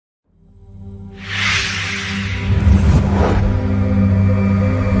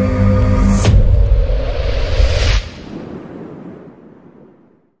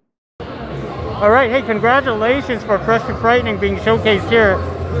right. Hey, congratulations for Fresh to Frightening being showcased here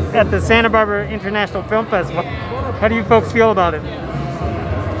at the Santa Barbara International Film Festival. How do you folks feel about it?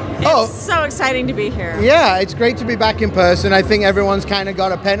 It's so exciting to be here. Yeah, it's great to be back in person. I think everyone's kind of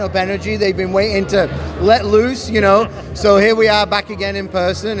got a pent-up energy. They've been waiting to let loose, you know. So here we are back again in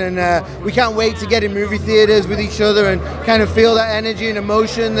person, and we can't wait to get in movie theaters with each other and kind of feel that energy and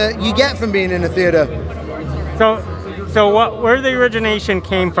emotion that you get from being in a theater. So where the origination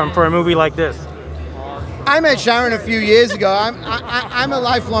came from for a movie like this? I met Sharon a few years ago. I'm a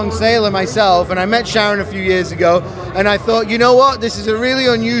lifelong sailor myself, and I met Sharon a few years ago, and I thought, you know what, this is a really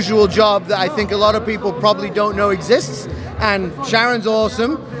unusual job that I think a lot of people probably don't know exists, and Sharon's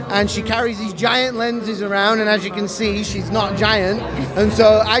awesome, and she carries these giant lenses around, and as you can see, she's not giant, and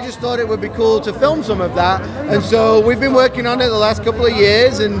so I just thought it would be cool to film some of that, and so we've been working on it the last couple of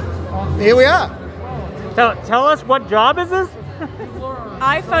years, and here we are. Tell us, what job is this?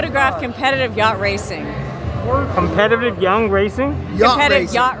 I photograph competitive yacht racing. Competitive young racing?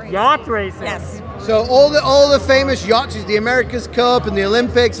 Competitive yacht racing. Yacht racing. Yes. So all the famous yachts, the America's Cup and the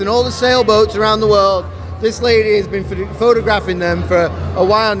Olympics and all the sailboats around the world, this lady has been photographing them for a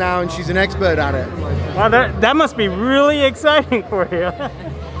while now, and she's an expert at it. Wow, that must be really exciting for you.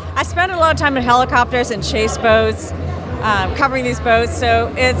 I spend a lot of time in helicopters and chase boats, covering these boats,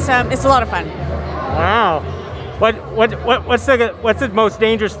 so it's a lot of fun. Wow. What's the most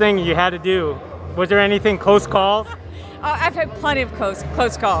dangerous thing you had to do? Was there anything close calls? I've had plenty of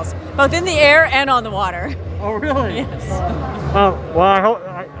close calls, both in the air and on the water. Oh, really? Yes. Well,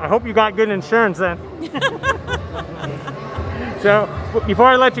 I hope you got good insurance then. So, before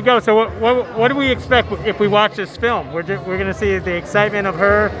I let you go, so what do we expect if we watch this film? We're going to see the excitement of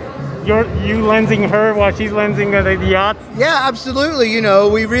her, you lensing her while she's lensing the yachts? Yeah, absolutely. You know,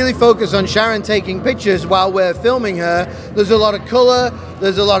 we really focus on Sharon taking pictures while we're filming her. There's a lot of color,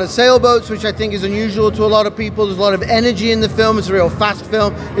 there's a lot of sailboats, which I think is unusual to a lot of people. There's a lot of energy in the film. It's a real fast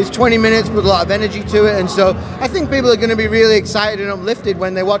film. It's 20 minutes with a lot of energy to it, and so I think people are going to be really excited and uplifted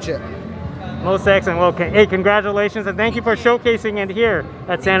when they watch it. Most excellent. Well, hey, congratulations, and thank you for showcasing it here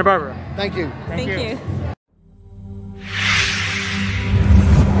at Santa Barbara. Thank you. Thank you.